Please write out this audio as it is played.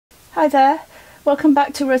Hi there, welcome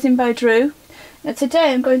back to Resin by Drew. Now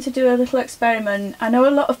today I'm going to do a little experiment. I know a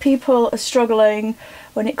lot of people are struggling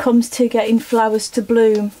when it comes to getting flowers to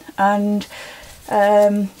bloom, and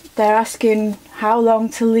they're asking how long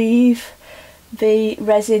to leave the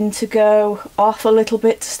resin to go off a little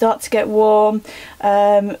bit to start to get warm,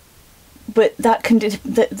 but that can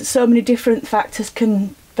so many different factors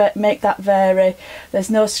can make that vary. There's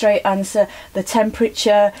no straight answer. The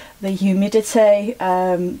temperature, the humidity,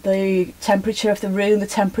 the temperature of the room, the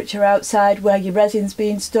temperature outside where your resin's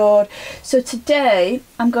being stored. So today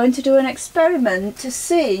I'm going to do an experiment to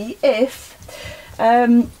see if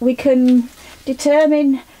we can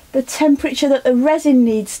determine the temperature that the resin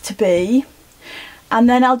needs to be, and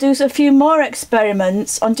then I'll do a few more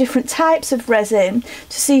experiments on different types of resin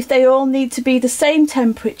to see if they all need to be the same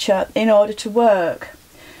temperature in order to work.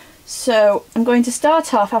 So I'm going to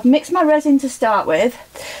start off. I've mixed my resin to start with,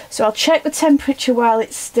 so I'll check the temperature while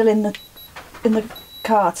it's still in the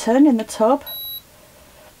carton, in the tub,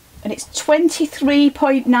 and it's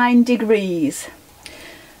 23.9 degrees.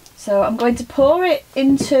 So I'm going to pour it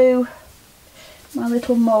into my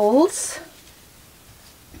little moulds.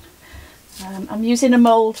 I'm using a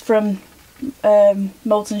mould from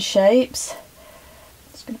Moulds and Shapes.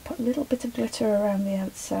 I'm just going to put a little bit of glitter around the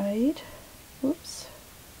outside. Whoops.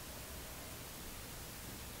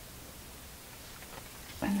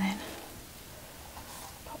 And then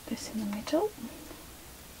pop this in the middle.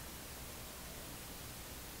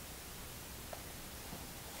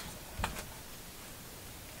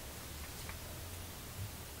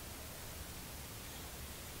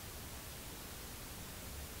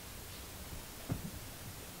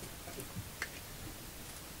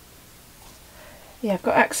 Yeah, I've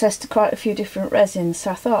got access to quite a few different resins,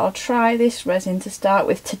 so I thought I'll try this resin to start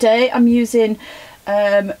with. Today I'm using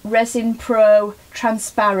Resin Pro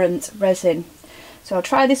transparent resin. So I'll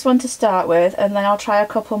try this one to start with, and then I'll try a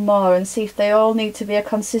couple more and see if they all need to be a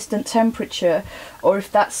consistent temperature, or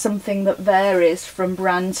if that's something that varies from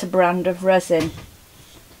brand to brand of resin.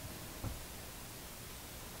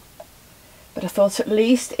 But I thought at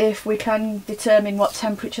least if we can determine what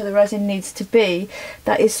temperature the resin needs to be,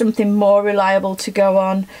 that is something more reliable to go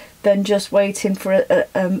on than just waiting for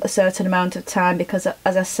a certain amount of time, because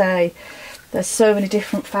as I say, there's so many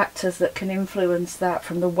different factors that can influence that,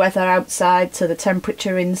 from the weather outside to the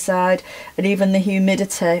temperature inside, and even the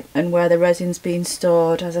humidity and where the resin's being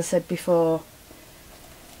stored, as I said before.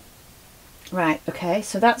 Right, okay,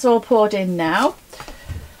 so that's all poured in now.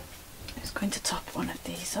 I'm just going to top one of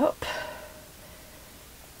these up.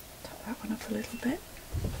 Top that one up a little bit.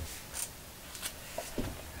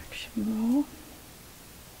 Fraction more.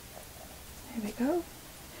 There we go.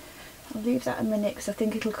 I'll leave that a minute because I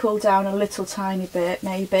think it'll cool down a little tiny bit,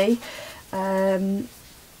 maybe,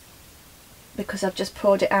 because I've just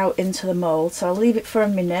poured it out into the mould. So I'll leave it for a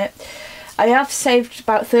minute. I have saved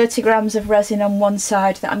about 30 grams of resin on one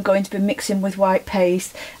side that I'm going to be mixing with white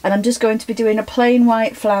paste, and I'm just going to be doing a plain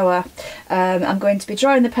white flower. I'm going to be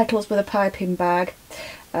drying the petals with a piping bag,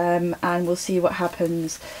 and we'll see what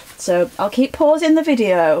happens. So I'll keep pausing the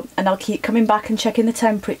video and I'll keep coming back and checking the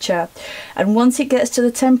temperature, and once it gets to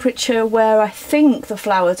the temperature where I think the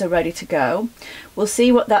flowers are ready to go, we'll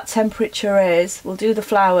see what that temperature is. We'll do the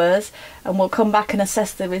flowers and we'll come back and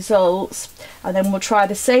assess the results, and then we'll try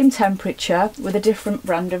the same temperature with a different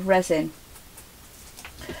brand of resin.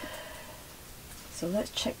 So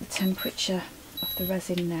let's check the temperature of the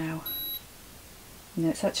resin now. And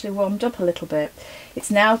it's actually warmed up a little bit. It's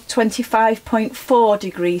now 25.4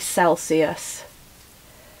 degrees Celsius.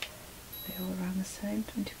 They're all around the same.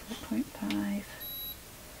 24.5,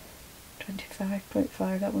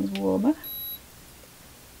 25.5. That one's warmer.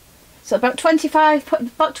 So about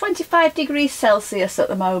 25 degrees Celsius at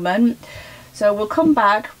the moment. So we'll come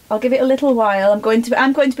back. I'll give it a little while. I'm going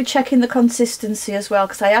to be checking the consistency as well,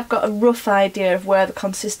 because I have got a rough idea of where the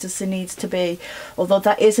consistency needs to be, although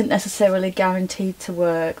that isn't necessarily guaranteed to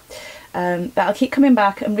work. But I'll keep coming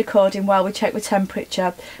back and recording while we check the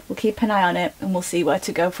temperature. We'll keep an eye on it and we'll see where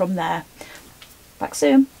to go from there. Back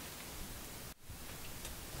soon.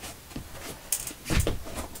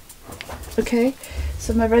 Okay,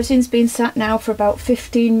 so my resin's been sat now for about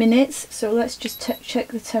 15 minutes, so let's just check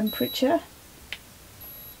the temperature.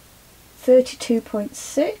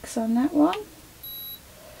 32.6 on that one,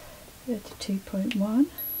 32.1,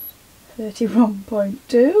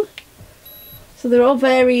 31.2, so they're all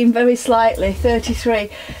varying very slightly.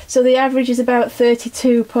 33, so the average is about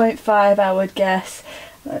 32.5, I would guess.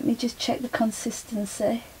 Let me just check the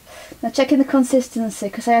consistency. Now, checking the consistency,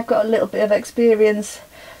 because I have got a little bit of experience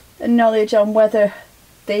and knowledge on whether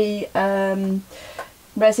the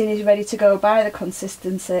resin is ready to go by the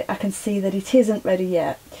consistency, I can see that it isn't ready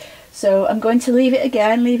yet. So I'm going to leave it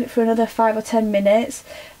again, leave it for another 5 or 10 minutes,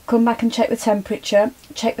 come back and check the temperature,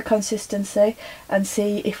 check the consistency, and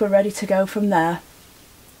see if we're ready to go from there.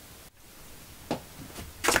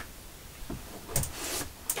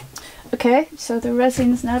 Okay, so the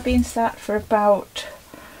resin's now been sat for about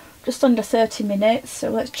just under 30 minutes, so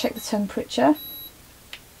let's check the temperature.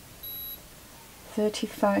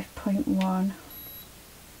 35.1.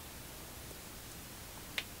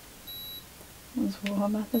 One's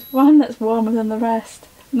warmer. There's one that's warmer than the rest,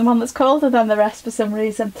 and the one that's colder than the rest for some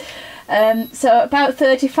reason. So about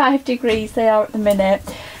 35 degrees they are at the minute.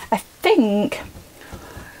 I think,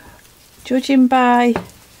 judging by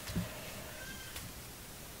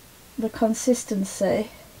the consistency,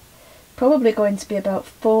 probably going to be about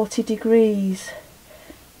 40 degrees,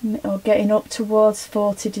 or getting up towards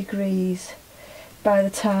 40 degrees by the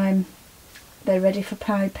time they're ready for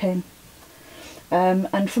piping.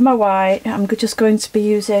 And for my white, I'm just going to be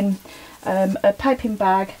using a piping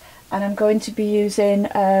bag, and I'm going to be using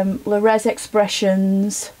Resin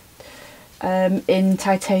Expressions in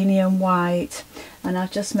titanium white, and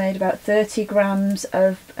I've just made about 30 grams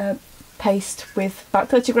of paste with about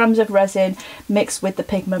 30 grams of resin mixed with the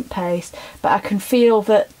pigment paste. But I can feel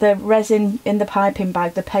that the resin in the piping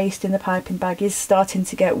bag, the paste in the piping bag, is starting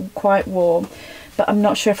to get quite warm, but I'm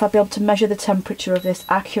not sure if I'll be able to measure the temperature of this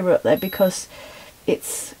accurately because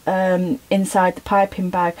it's inside the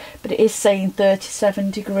piping bag, but it is saying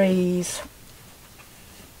 37 degrees.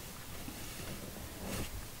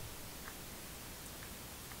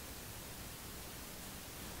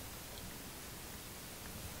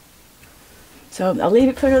 So I'll leave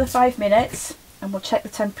it for another 5 minutes and we'll check the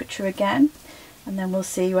temperature again, and then we'll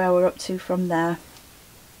see where we're up to from there.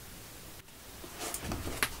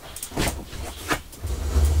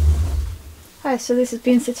 Hi, so this has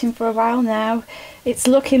been sitting for a while now. It's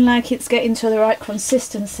looking like it's getting to the right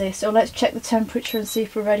consistency, so let's check the temperature and see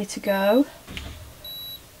if we're ready to go.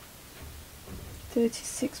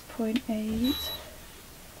 36.8.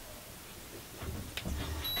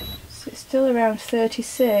 So it's still around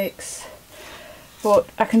 36. But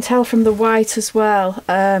I can tell from the white as well,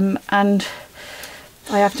 and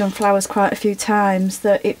I have done flowers quite a few times,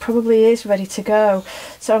 that it probably is ready to go.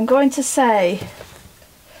 So I'm going to say,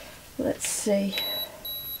 let's see,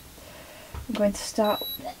 I'm going to start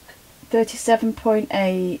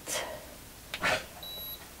 37.8,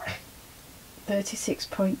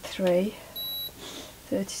 36.3,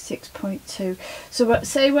 36.2. So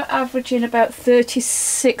say we're averaging about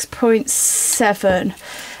 36.7,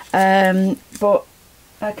 but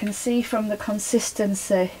I can see from the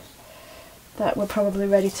consistency that we're probably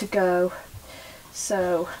ready to go.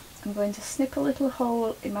 So I'm going to snip a little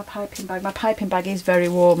hole in my piping bag. My piping bag is very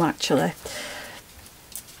warm actually.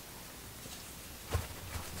 I'm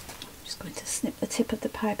just going to snip the tip of the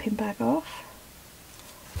piping bag off.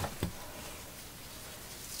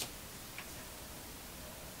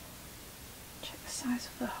 Check the size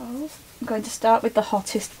of the hole. I'm going to start with the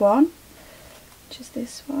hottest one, which is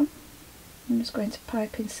this one. I'm just going to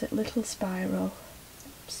pipe insert little spiral.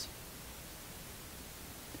 Oops.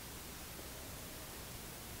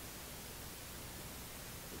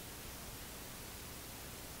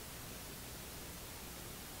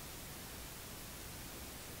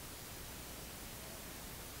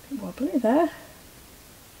 A bit wobbly there.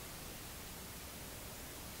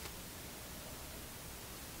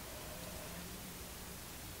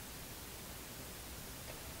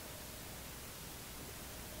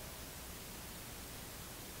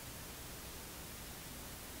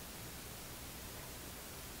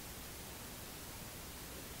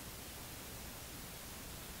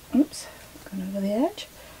 Oops, gone over the edge.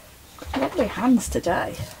 Got lovely hands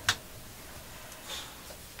today.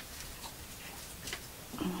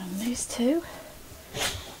 And these two.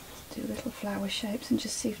 Do little flower shapes and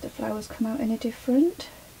just see if the flowers come out any different.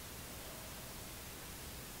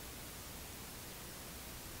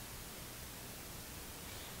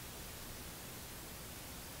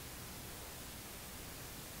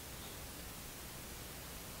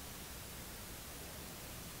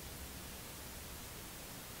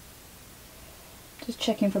 Just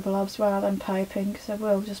checking for blobs while I'm piping, because I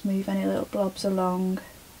will just move any little blobs along,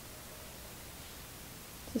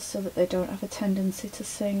 just so that they don't have a tendency to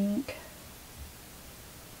sink.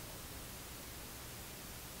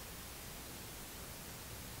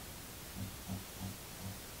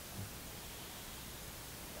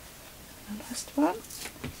 And last one.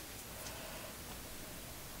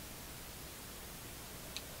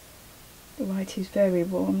 The white is very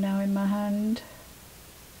warm now in my hand.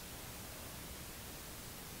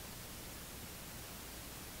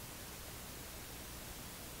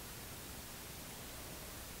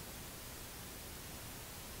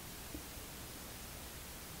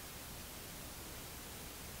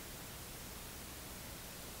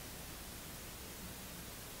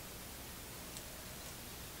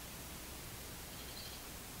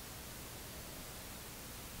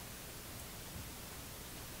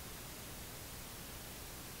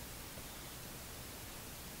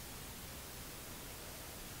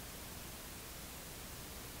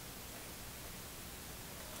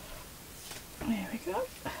 There we go.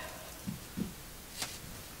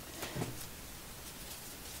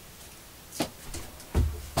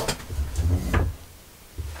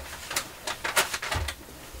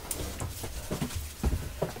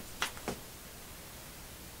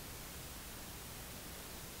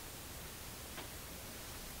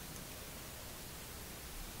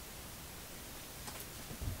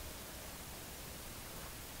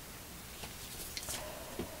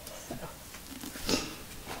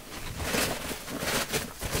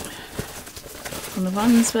 On the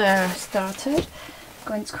ones where I started, I'm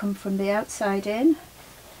going to come from the outside in.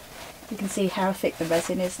 You can see how thick the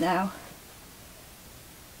resin is now.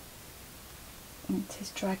 And it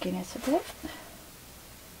is dragging it a bit.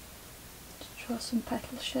 Just draw some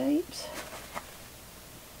petal shapes.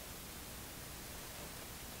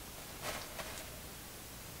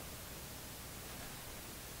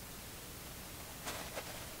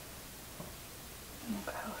 And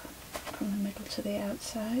we'll go from the middle to the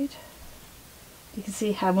outside. You can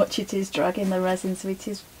see how much it is dragging the resin, so it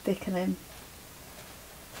is thickening.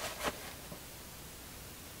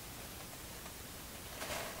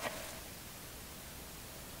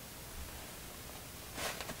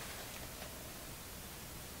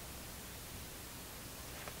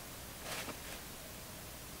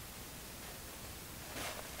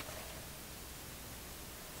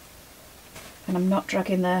 And I'm not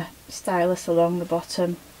dragging the stylus along the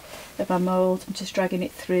bottom of my mould, I'm just dragging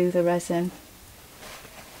it through the resin.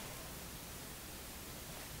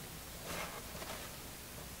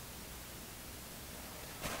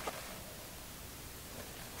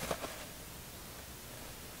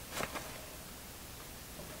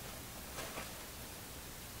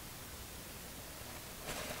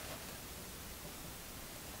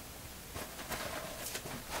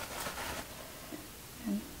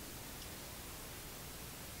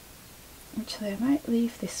 Actually, I might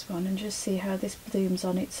leave this one and just see how this blooms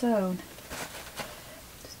on its own.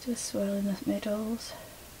 Just do a swirl in the middles.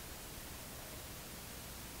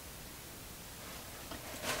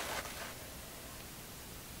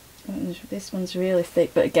 And this one's really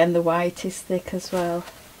thick, but again the white is thick as well.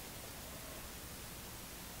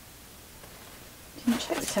 Didn't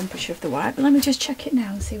check the temperature of the white, but let me just check it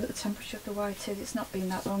now and see what the temperature of the white is. It's not been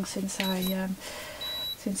that long since I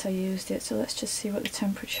used it, so let's just see what the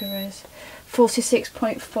temperature is.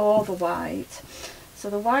 46.4 the white. So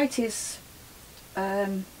the white is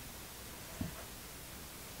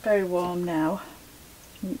very warm now,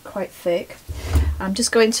 quite thick. I'm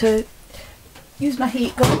just going to use my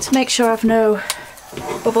heat gun to make sure I've no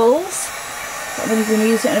bubbles. I'm going to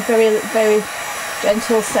use it in a very, very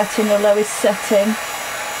gentle setting, the lowest setting.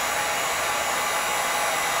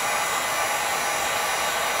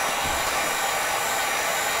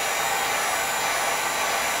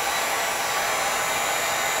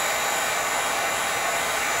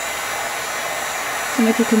 I don't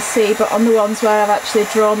know if you can see, but on the ones where I've actually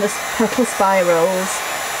drawn the petal spirals,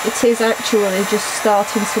 it is actually just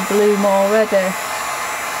starting to bloom already.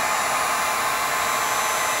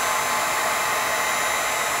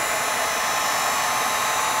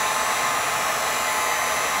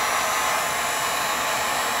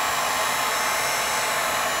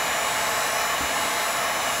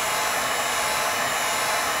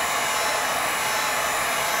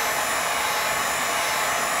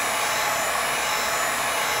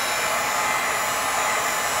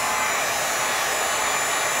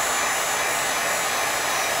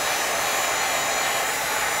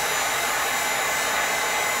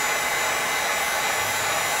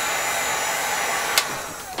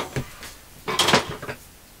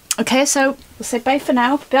 Okay, so we'll say bye for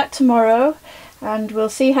now, be back tomorrow and we'll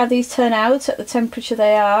see how these turn out at the temperature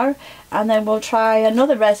they are, and then we'll try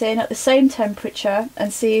another resin at the same temperature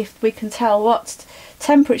and see if we can tell what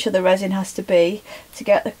temperature the resin has to be to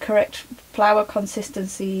get the correct flower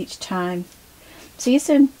consistency each time. See you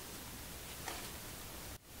soon.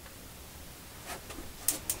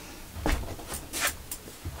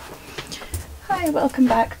 Hi, welcome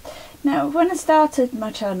back. Now, when I started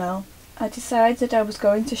my channel, I decided I was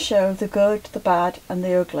going to show the good, the bad and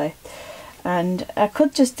the ugly, and I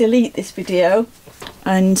could just delete this video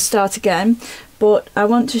and start again, but I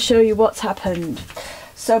want to show you what's happened.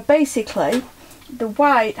 So basically the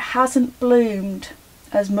white hasn't bloomed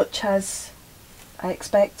as much as I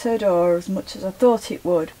expected or as much as I thought it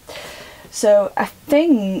would. So I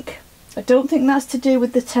don't think that's to do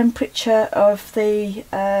with the temperature of the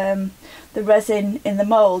resin in the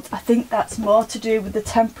mould. I think that's more to do with the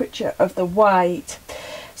temperature of the white.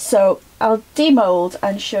 So I'll demold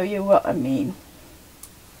and show you what I mean.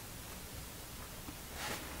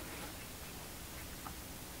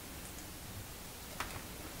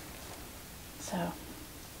 So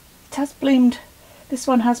it has bloomed, this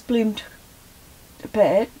one has bloomed a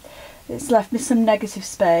bit. It's left me some negative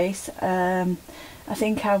space. I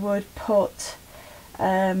think I would put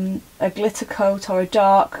a glitter coat or a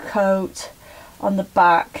dark coat on the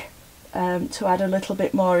back to add a little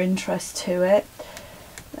bit more interest to it.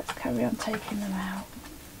 Let's carry on taking them out.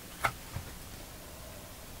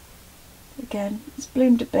 Again, it's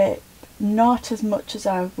bloomed a bit, not as much as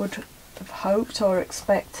I would have hoped or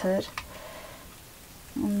expected.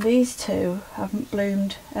 And these two haven't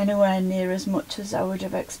bloomed anywhere near as much as I would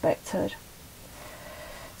have expected.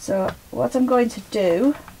 So what I'm going to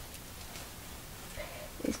do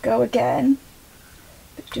is go again,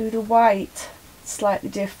 but do the white slightly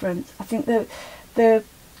different. I think the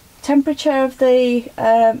temperature of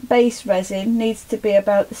the base resin needs to be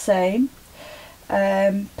about the same,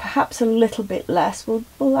 perhaps a little bit less.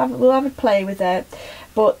 We'll have a play with it,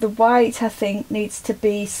 but the white I think needs to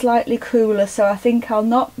be slightly cooler, so I think I'll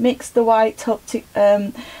not mix the white up to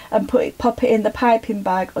and pop it in the piping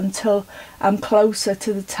bag until I'm closer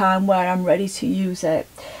to the time where I'm ready to use it.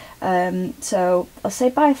 So I'll say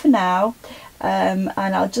bye for now, and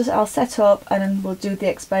I'll set up and we'll do the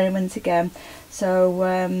experiment again. So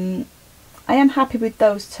I am happy with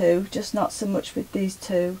those two, just not so much with these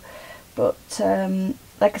two. But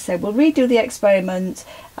like I said, we'll redo the experiment.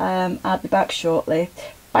 I'll be back shortly.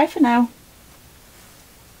 Bye for now.